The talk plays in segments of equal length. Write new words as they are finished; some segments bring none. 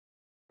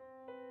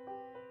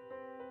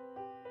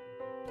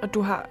Og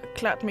du har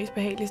klart mest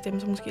behagelig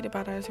stemme, så måske det er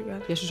bare dig, der skal gøre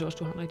det. Jeg synes også,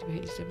 du har en rigtig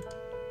behagelig stemme.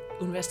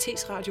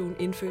 Universitetsradioen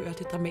indfører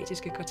det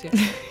dramatiske kvarter.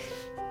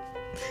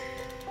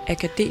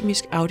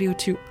 Akademisk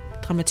auditiv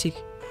dramatik.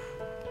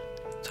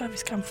 Jeg tror, vi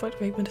skræmmer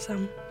folk væk med det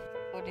samme.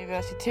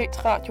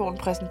 Universitetsradioen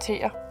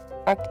præsenterer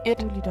Akt 1.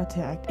 Du lytter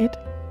til Akt 1.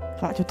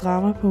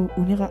 Radiodrama på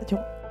Uniradio.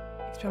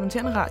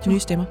 Eksperimenterende radio. Nye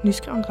stemmer.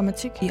 Nyskreven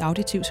dramatik. I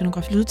auditiv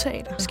scenografi.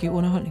 Lydteater. Skæv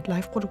underholdning.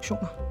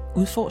 Live-produktioner.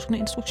 Udforskende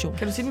instruktion.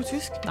 Kan du sige det på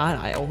tysk?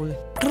 Nej, overhovedet.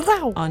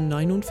 Brav! Og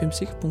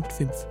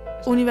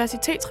 59.5.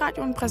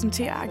 Universitetsradioen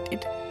præsenterer Akt 1.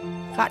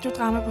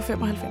 Radiodrama på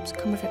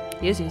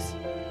 95,5. Yes.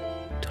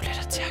 Du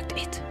lytter til Akt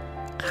 1.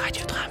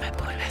 Radiodrama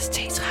på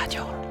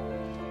Universitetsradioen.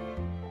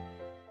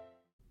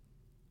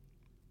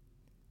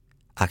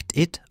 Akt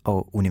 1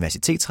 og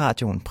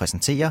Universitetsradioen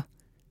præsenterer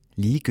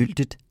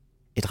Ligegyldigt,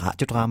 et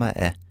radiodrama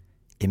af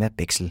Emma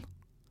Bexel.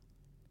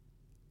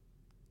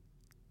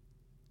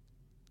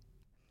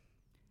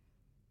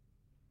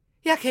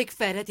 Jeg kan ikke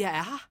fatte, at jeg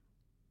er her.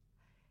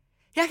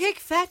 Jeg kan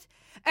ikke fatte,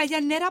 at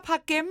jeg netop har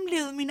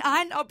gennemlevet min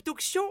egen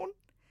obduktion.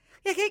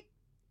 Jeg kan ikke...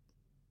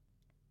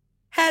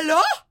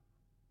 Hallo?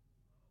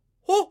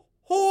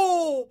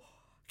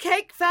 Kan jeg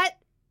ikke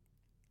fatte,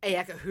 at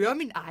jeg kan høre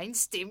min egen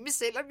stemme,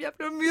 selvom jeg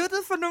blev myrdet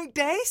for nogle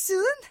dage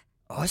siden?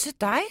 Også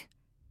dig?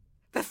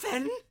 Hvad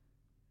fanden?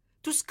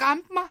 Du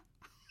skræmte mig.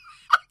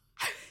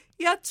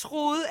 Jeg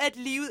troede, at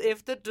livet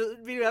efter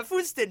døden ville være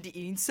fuldstændig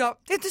ensomt.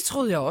 Det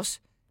troede jeg også.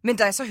 Men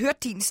da jeg så hørte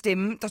din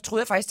stemme, der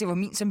troede jeg faktisk, det var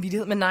min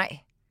samvittighed. Men nej,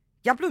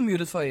 jeg blev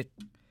myrdet for et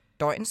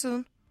døgn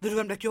siden. Ved du,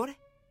 hvem der gjorde det?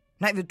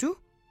 Nej, ved du?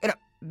 Eller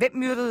hvem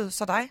myrdede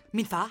så dig?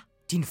 Min far.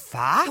 Din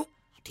far? Jo,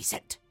 det er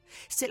sandt.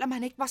 Selvom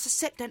han ikke var sig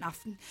selv den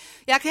aften.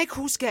 Jeg kan ikke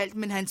huske alt,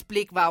 men hans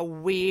blik var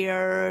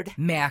weird.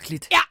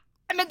 Mærkeligt. Ja,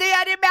 men det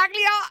er det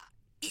mærkeligere.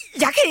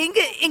 Jeg kan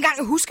ikke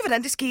engang huske,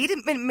 hvordan det skete,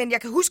 men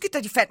jeg kan huske, da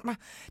de fandt mig.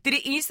 Det er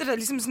det eneste, der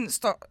ligesom sådan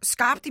står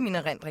skarpt i min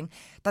erindring.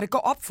 Da det går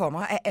op for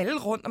mig, at alle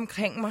rundt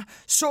omkring mig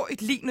så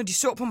et lig, når de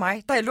så på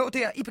mig, da jeg lå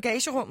der i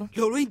bagagerummet.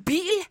 Lå du i en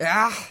bil?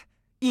 Ja,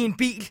 i en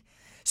bil,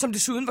 som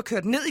desuden var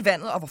kørt ned i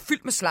vandet og var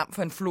fyldt med slam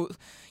for en flod.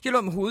 Jeg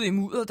lå med hovedet i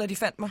mudderet, da de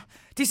fandt mig.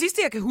 Det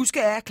sidste, jeg kan huske,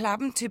 er, at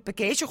klappen til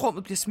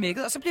bagagerummet bliver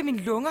smækket, og så bliver mine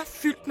lunger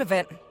fyldt med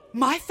vand.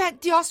 Mig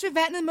fandt de også ved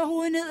vandet med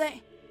hovedet nedad.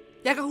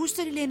 Jeg kan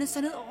huske, at de lænede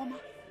sig ned over mig,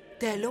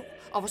 da jeg lå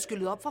og var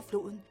skyllet op fra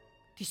floden.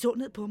 De så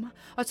ned på mig,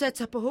 og så jeg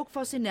tager på hug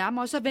for at se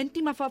nærmere, og så vendte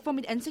de mig for at få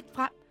mit ansigt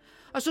frem.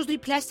 Og så stod de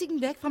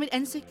plastikken væk fra mit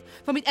ansigt,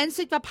 for mit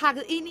ansigt var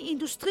pakket ind i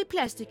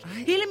industriplastik.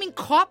 Hele min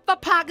krop var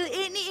pakket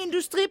ind i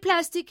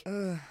industriplastik.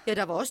 Ja,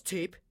 der var også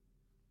tape.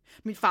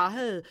 Min far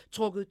havde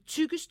trukket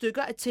tykke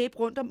stykker af tape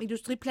rundt om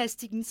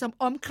industriplastikken, som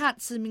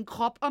omkransede min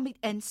krop og mit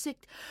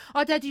ansigt.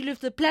 Og da de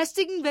løftede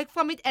plastikken væk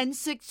fra mit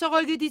ansigt, så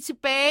rykkede de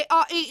tilbage,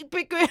 og en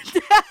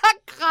begyndte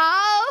at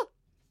græde.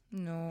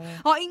 No.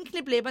 Og en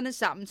knep læberne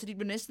sammen, så de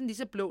blev næsten lige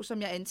så blå,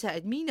 som jeg antager,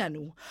 at mine er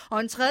nu. Og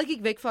en tredje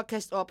gik væk for at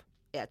kaste op.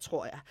 Ja,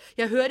 tror jeg.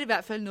 Jeg hørte i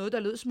hvert fald noget, der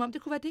lød, som om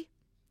det kunne være det.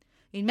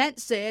 En mand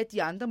sagde, at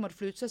de andre måtte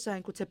flytte sig, så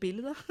han kunne tage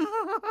billeder.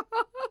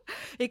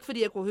 Ikke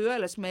fordi jeg kunne høre,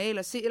 eller smage,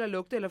 eller se, eller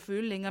lugte, eller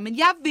føle længere. Men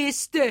jeg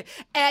vidste,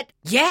 at...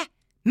 Ja,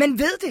 man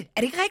ved det.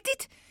 Er det ikke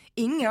rigtigt?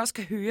 Ingen af os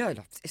kan høre,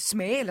 eller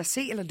smage, eller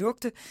se, eller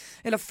lugte,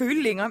 eller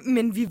føle længere,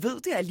 men vi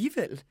ved det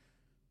alligevel.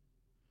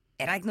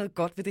 Er der ikke noget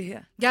godt ved det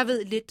her? Jeg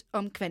ved lidt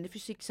om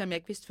kvantefysik, som jeg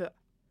ikke vidste før.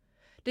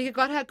 Det kan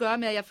godt have at gøre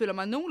med, at jeg føler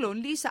mig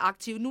nogenlunde lige så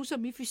aktiv nu,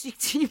 som i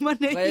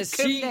fysiktimerne i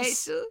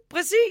gymnasiet.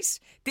 Præcis.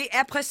 Det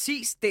er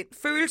præcis den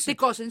følelse. Det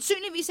går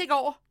sandsynligvis ikke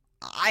over.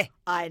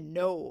 Nej. I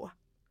know.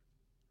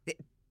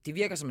 Det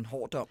virker som en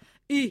hård dom.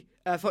 I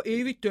er for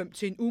evigt dømt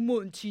til en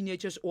umoden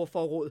teenagers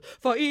ordforråd.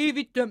 For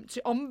evigt dømt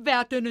til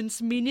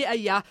omverdenens minde af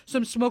jer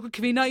som smukke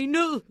kvinder i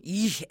nød.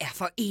 I er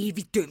for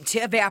evigt dømt til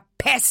at være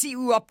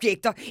passive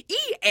objekter.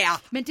 I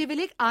er... Men det er vel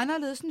ikke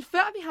anderledes end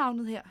før vi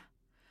havnede her?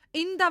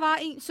 Inden der var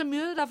en, som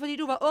myrdede dig, fordi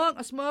du var ung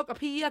og smuk og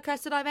pige og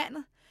kastede dig i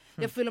vandet.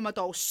 Jeg føler mig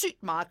dog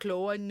sygt meget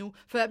klogere end nu,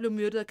 før jeg blev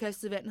myrdet og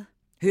kastet i vandet.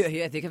 Hør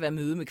her, det kan være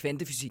møde med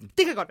kvantefysikken.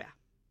 Det kan godt være.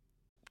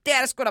 Det er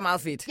da sgu da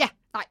meget fedt. Ja,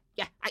 nej,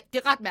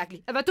 det er ret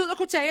mærkeligt. At være død og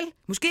kunne tale.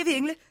 Måske er vi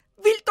engle.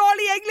 Vildt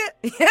dårlige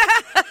engle.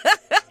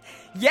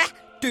 Ja,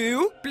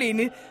 døve,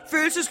 blinde,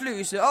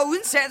 følelsesløse og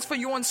uden sans for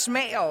jordens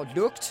smag og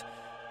lugt.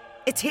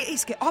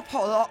 Æteriske,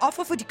 ophøjede og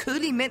ofre for de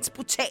kødelige mænds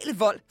brutale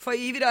vold for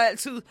evigt og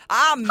altid.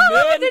 Amen.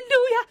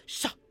 Halleluja.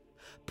 Så,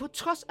 på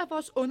trods af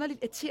vores underligt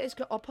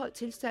æteriske ophøjet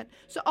tilstand,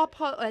 så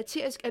ophøjet og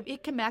æterisk, at vi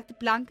ikke kan mærke det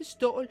blanke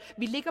stål,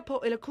 vi ligger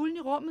på eller kulden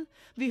i rummet.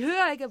 Vi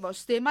hører ikke, at vores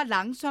stemmer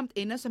langsomt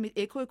ender som et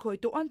ekko i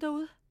korridoren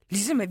derude.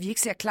 Ligesom at vi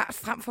ikke ser klart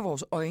frem for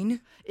vores øjne.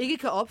 Ikke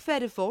kan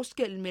opfatte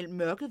forskellen mellem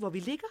mørket, hvor vi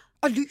ligger.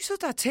 Og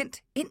lyset, der er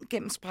tændt ind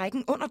gennem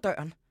sprækken under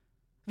døren.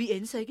 Vi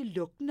ændrer ikke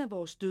lugten af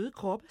vores døde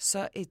kroppe.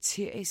 Så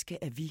æteriske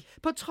er vi.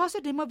 På trods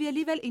af det må vi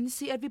alligevel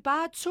indse, at vi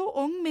bare er 2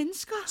 unge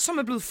mennesker. Som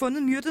er blevet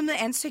fundet myrdet med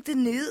ansigtet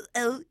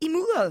nedad i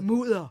mudderet.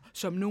 Mudder,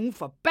 som nogen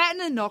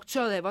forbandet nok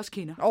tørret af vores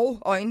kinder.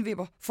 Og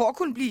øjenvipper, for at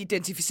kunne blive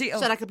identificeret.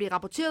 Så der kan blive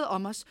rapporteret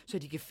om os, så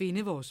de kan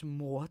finde vores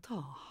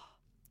mordere.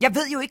 Jeg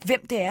ved jo ikke,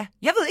 hvem det er.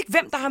 Jeg ved ikke,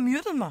 hvem der har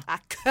myrdet mig.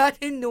 Gør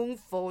det nogen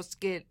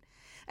forskel?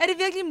 Er det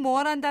virkelig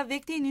morderen, der er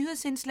vigtig i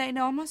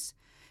nyhedsindslagene om os?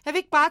 Jeg vil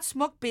ikke bare et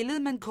smukt billede,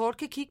 man kort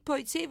kan kigge på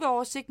i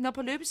tv-oversigten og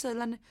på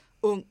løbesedlerne.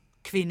 Ung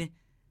kvinde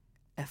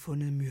er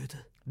fundet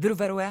myrdet. Ved du,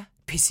 hvad du er?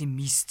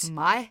 Pessimist.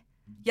 Mig?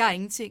 Jeg er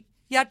ingenting.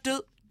 Jeg er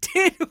død.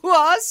 Det er du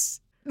også.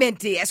 Men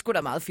det er sgu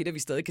da meget fedt, at vi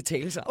stadig kan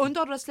tale sammen.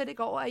 Undrer du dig slet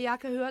ikke over, at jeg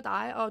kan høre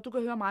dig, og du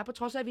kan høre mig, på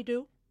trods af, at vi er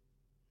døve?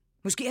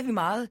 Måske er vi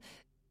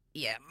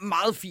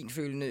meget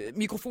finfølende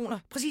mikrofoner.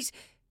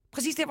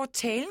 Præcis der, hvor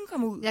talen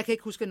kommer ud. Jeg kan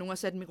ikke huske, at nogen har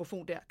sat en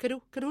mikrofon der. Kan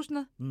du huske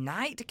noget?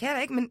 Nej, det kan jeg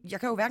da ikke, men jeg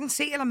kan jo hverken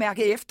se eller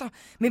mærke efter.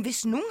 Men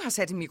hvis nogen har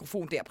sat en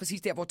mikrofon der,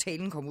 præcis der, hvor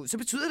talen kommer ud, så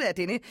betyder det, at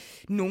denne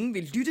nogen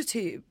vil lytte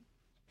til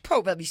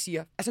på, hvad vi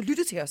siger. Altså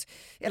lytte til os.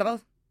 Eller hvad?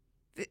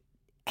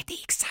 Er det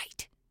ikke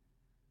sejt?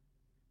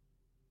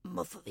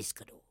 Hvorfor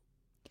visker du?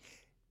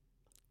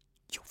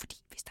 Jo, fordi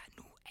hvis der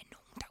nu er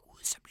nogen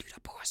derude, som lytter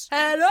på os.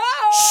 Hallo?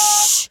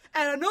 Shh!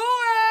 Er der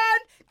nogen?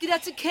 Giv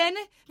dig til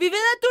kende. Vi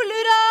ved, at du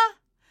lytter.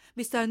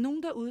 Hvis der er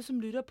nogen derude, som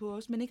lytter på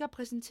os, men ikke har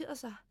præsenteret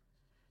sig,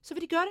 så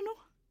vil de gøre det nu.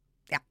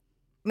 Ja,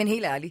 men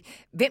helt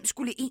ærligt. Hvem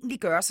skulle egentlig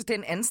gøre sig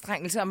den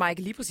anstrengelse at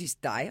mike lige præcis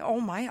dig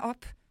og mig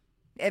op?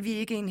 Er vi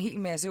ikke en hel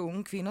masse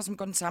unge kvinder, som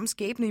går den samme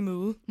skæbne i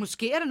møde?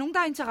 Måske er der nogen, der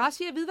har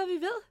interesse i at vide, hvad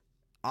vi ved.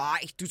 Ej,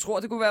 du tror,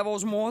 det kunne være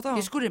vores mordere?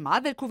 Det skulle det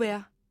meget vel kunne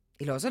være.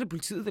 Eller også er det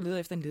politiet, der leder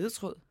efter en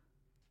ledetråd.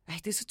 Ej,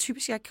 det er så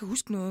typisk, jeg ikke kan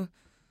huske noget.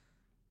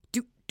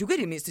 Du kan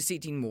i det mindste se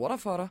dine morder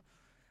for dig.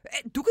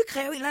 Du kan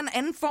kræve en eller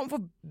anden form for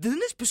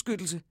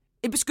vidnesbeskyttelse.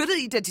 En beskyttet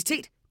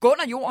identitet. Gå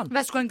under jorden.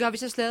 Hvad skulle han gøre,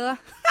 hvis jeg slader?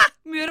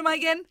 Myrde mig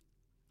igen?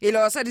 Eller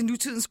også er det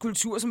nutidens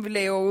kultur, som vil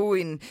lave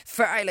en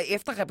før- eller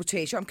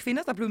efter-reportage om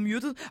kvinder, der blev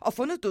myrdet og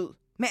fundet død.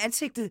 Med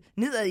ansigtet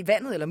nedad i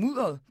vandet eller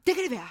mudderet. Det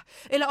kan det være.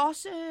 Eller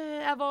også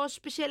er vores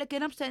specielle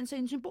genopstandelse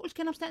en symbolsk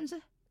genopstandelse.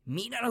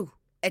 Mener du,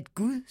 at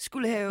Gud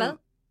skulle have... Hvad?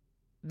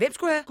 Hvem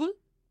skulle have? Gud?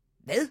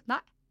 Hvad? Nej.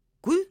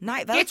 Gud?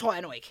 Nej, hvad? Det tror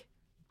jeg nu ikke.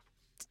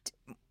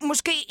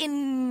 Måske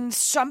en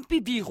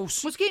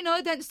zombie-virus. Måske noget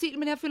i den stil,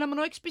 men jeg føler mig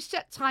nu ikke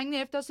specielt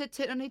trængende efter at sætte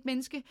tænderne i et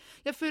menneske.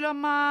 Jeg føler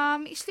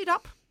mig mest slidt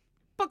op.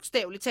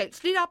 Bogstaveligt talt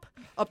slidt op.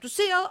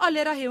 Obduceret og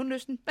let af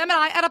hævnlysten. Hvad med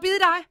dig? Er der bid i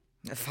dig?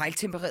 Jeg er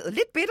fejltempereret.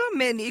 Lidt bitter,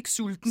 men ikke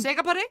sulten.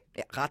 Sikker på det?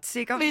 Ja, ret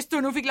sikker. Hvis du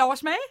nu fik lov at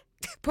smage.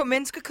 På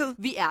menneskekød.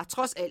 Vi er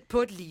trods alt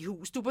på et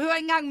lighus. Du behøver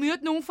ikke engang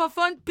myrde nogen for at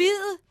få en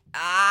bid.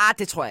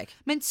 Det tror jeg ikke.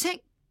 Men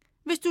tænk,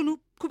 hvis du nu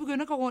kunne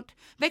begynde at gå rundt,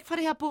 væk fra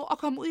det her bord og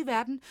komme ud i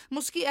verden.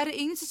 Måske er det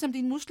eneste, som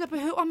dine muskler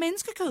behøver,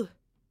 menneskekød.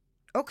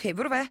 Okay,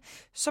 ved du hvad?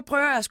 Så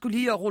prøver jeg sgu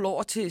lige at rulle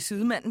over til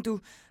sidemanden, du.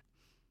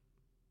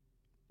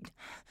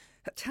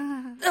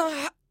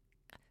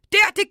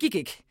 Det gik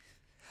ikke.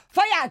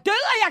 For jeg er død,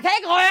 og jeg kan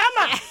ikke røre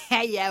mig.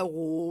 Ja,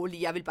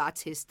 rolig. Jeg vil bare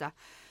teste dig.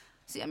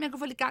 Se, om jeg kan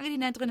få lidt gang i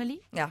din adrenalin.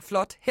 Ja,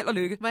 flot. Held og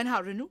lykke. Hvordan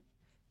har du det nu?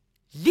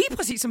 Lige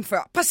præcis som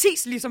før.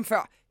 Præcis ligesom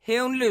før.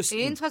 Hævnlysten.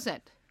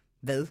 Interessant.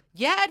 Hvad?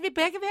 Ja, at vi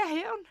begge vil have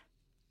hævn.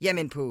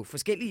 Jamen på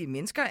forskellige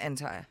mennesker,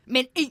 antager jeg.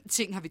 Men én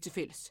ting har vi til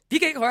fælles. Vi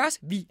kan ikke røre os.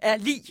 Vi er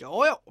lig.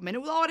 Jo, men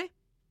udover det.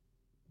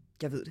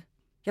 Jeg ved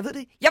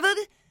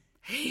det.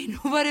 Hey, nu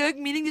var det jo ikke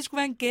meningen, det skulle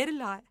være en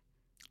gætteleg.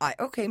 Ej,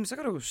 okay, men så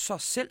kan du så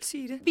selv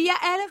sige det. Vi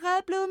er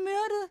allerede blevet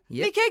myrdet.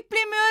 Yep. Vi kan ikke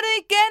blive myrdet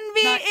igen.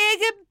 Vi er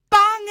ikke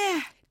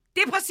bange.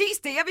 Det er præcis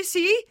det, jeg vil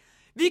sige.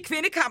 Vi er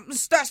kvindekampens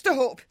største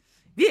håb.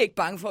 Vi er ikke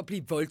bange for at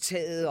blive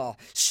voldtaget og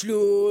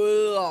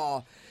slået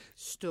og...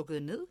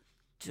 Stukket ned.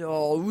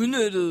 Og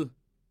udnyttet.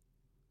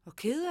 Og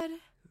ked af det.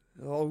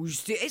 Og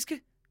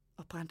hysteriske.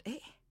 Og brændt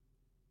af.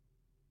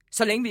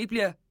 Så længe vi ikke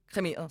bliver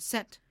kremeret.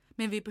 Sandt.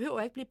 Men vi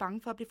behøver ikke blive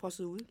bange for at blive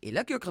frosset ud.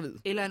 Eller gjort gravid.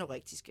 Eller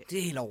anorektiske. Det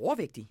er helt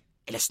overvægtige.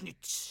 Eller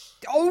snydt.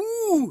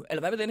 Eller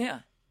hvad med den her?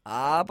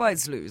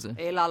 Arbejdsløse.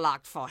 Eller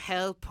lagt for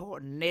had på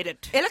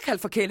nettet. Eller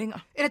kaldt for kællinger.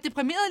 Eller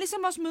deprimeret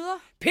ligesom vores møder.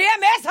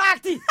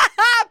 PMS-agtig!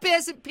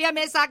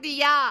 PMS-agtig,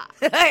 ja.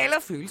 Eller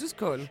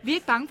følelseskolde. Vi er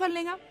ikke bange for det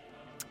længere.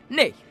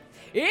 Nej.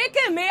 Ikke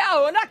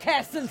mere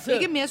underkastelse.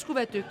 Ikke mere skulle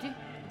være dygtig.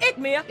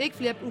 Ikke mere. Ikke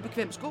flere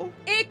ubekvemme sko.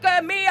 Ikke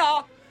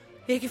mere.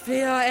 Ikke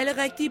flere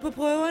alle rigtige på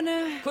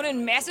prøverne. Kun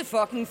en masse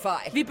fucking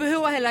fejl. Vi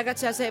behøver heller ikke at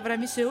tage os af,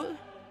 hvordan vi ser ud.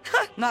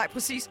 Nej,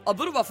 præcis. Og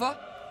ved du hvorfor?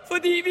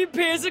 Fordi vi er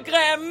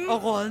pissegrimme.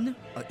 Og rådne.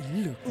 Og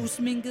ilde.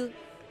 Usminket.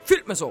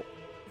 Fyldt med sår.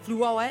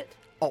 Fluer overalt.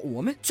 Og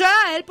orme.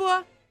 Tørre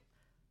albuer.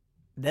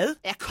 Hvad?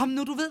 Ja, kom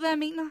nu, du ved, hvad jeg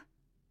mener.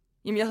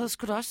 Jamen, jeg havde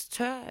sgu da også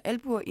tørre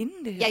albuer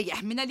inden det her.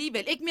 Ja, men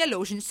alligevel. Ikke mere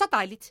lotion. Så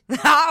dejligt.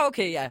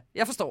 Okay, ja.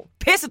 Jeg forstår.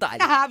 Pisse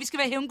dejligt. Haha, vi skal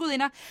være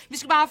hævngudinder. Vi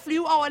skal bare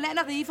flyve over land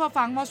og rige for at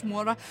fange vores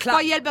morder. Klar. For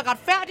at hjælpe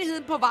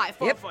retfærdigheden på vej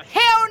for at få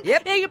hævn.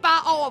 Ikke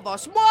bare over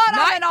vores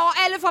morder, men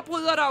over alle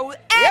forbrydere derude.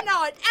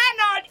 Arnold!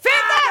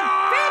 Find dem!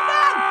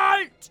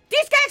 De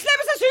skal ikke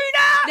slippe sig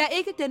syne! Lad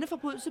ikke denne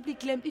forbrydelse blive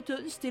glemt i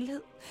dødens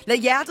stilhed. Lad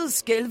hjertet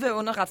skælve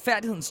under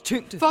retfærdighedens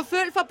tyngde.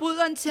 Forfølg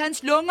forbryderen til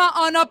hans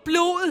lunger under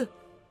blod.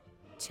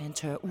 Til han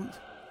tørrer ud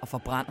og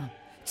forbrænder.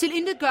 Til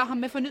intet gør ham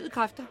med fornyede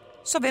kræfter.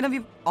 Så vender vi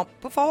om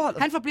på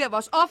forholdet. Han forbliver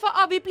vores offer,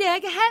 og vi bliver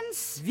ikke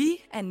hans.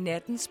 Vi er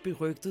nattens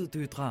berygtede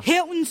døtre.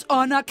 Hævnens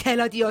ånder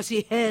kalder de os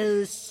i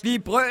hades. Vi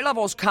brøler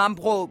vores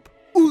kampråb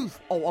ud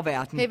over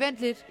verden. Hey, vent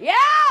lidt. Ja!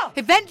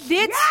 Hey, vent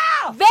lidt!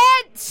 Ja!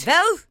 Vent!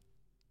 Hvad?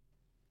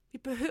 Vi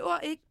behøver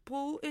ikke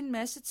bruge en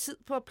masse tid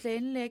på at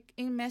planlægge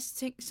en masse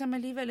ting, som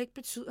alligevel ikke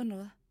betyder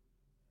noget.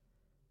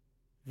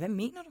 Hvad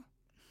mener du?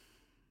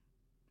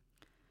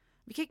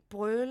 Vi kan ikke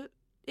brøle,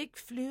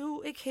 ikke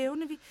flyve, ikke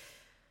hævne.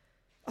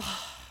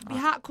 Vi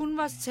har kun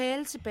vores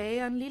tale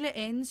tilbage og en lille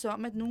anelse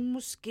om, at nogen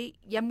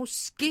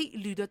måske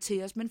lytter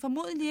til os, men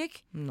formodentlig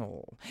ikke.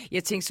 Nå,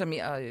 jeg tænkte så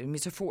mere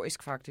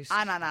metaforisk faktisk.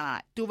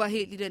 Nej. Du var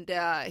helt i den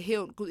der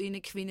hævn,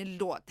 gudinde, kvinde,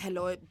 lort,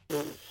 halløj.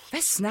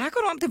 Hvad snakker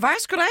du om? Det var jeg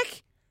sgu da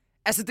ikke.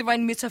 Altså, det var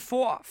en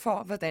metafor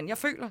for, hvordan jeg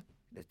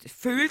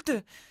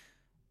følte.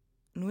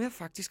 Nu er jeg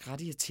faktisk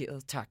ret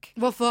irriteret, tak.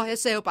 Hvorfor? Jeg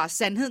sagde jo bare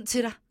sandheden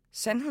til dig.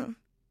 Sandheden?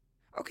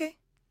 Okay.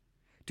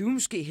 Du vil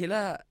måske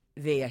hellere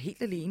være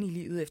helt alene i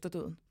livet efter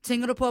døden.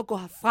 Tænker du på at gå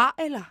herfra,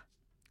 eller?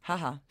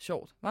 Haha,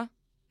 sjovt, hva'?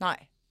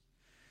 Nej.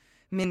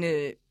 Men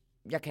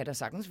jeg kan da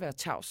sagtens være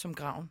tavs som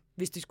graven,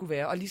 hvis det skulle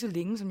være, og lige så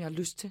længe, som jeg har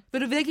lyst til.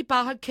 Vil du virkelig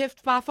bare holde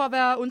kæft, bare for at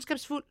være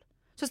ondskabsfuld?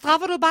 Så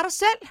straffer du bare dig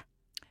selv.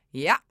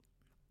 Ja,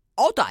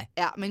 og dig.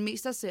 Ja, men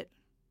mest dig selv.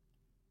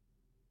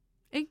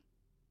 Ikke?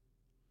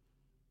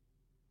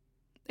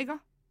 Ikke?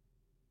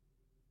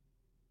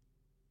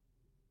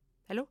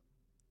 Hallo?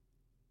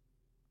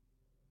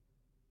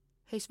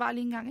 Hey, svar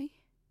lige en gang,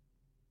 ikke?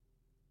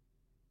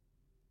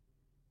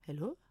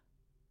 Hallo?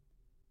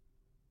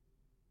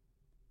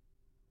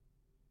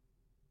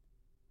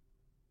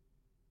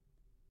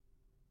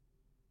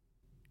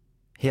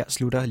 Her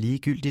slutter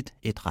Ligegyldigt,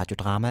 et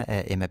radiodrama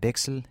af Emma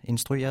Bexel,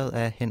 instrueret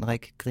af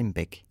Henrik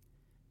Grimbæk.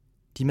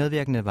 De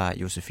medvirkende var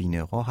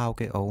Josefine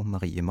Råhauge og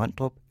Marie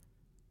Mondrup.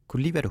 Kunne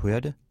du lide, hvad du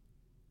hørte?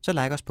 Så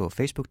like os på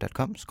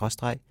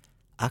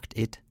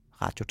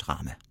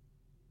facebook.com/akt1radiodrama.